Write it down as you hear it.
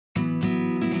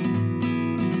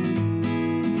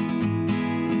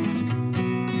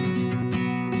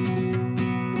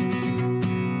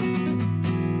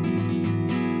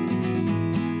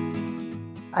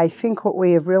I think what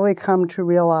we have really come to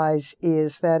realize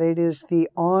is that it is the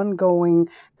ongoing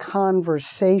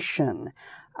conversation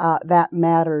that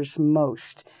matters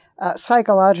most.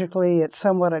 Psychologically, it's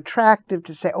somewhat attractive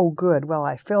to say, oh, good, well,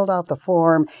 I filled out the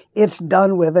form, it's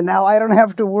done with, and now I don't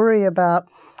have to worry about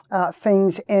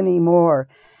things anymore.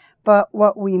 But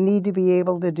what we need to be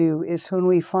able to do is when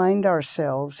we find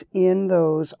ourselves in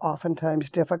those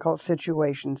oftentimes difficult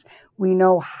situations, we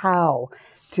know how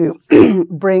to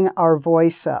bring our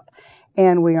voice up.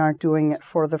 And we aren't doing it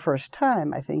for the first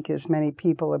time. I think as many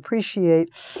people appreciate,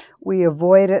 we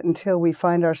avoid it until we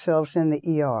find ourselves in the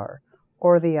ER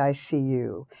or the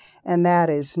ICU. And that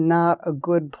is not a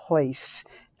good place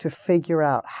to figure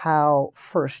out how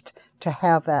first to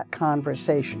have that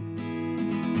conversation.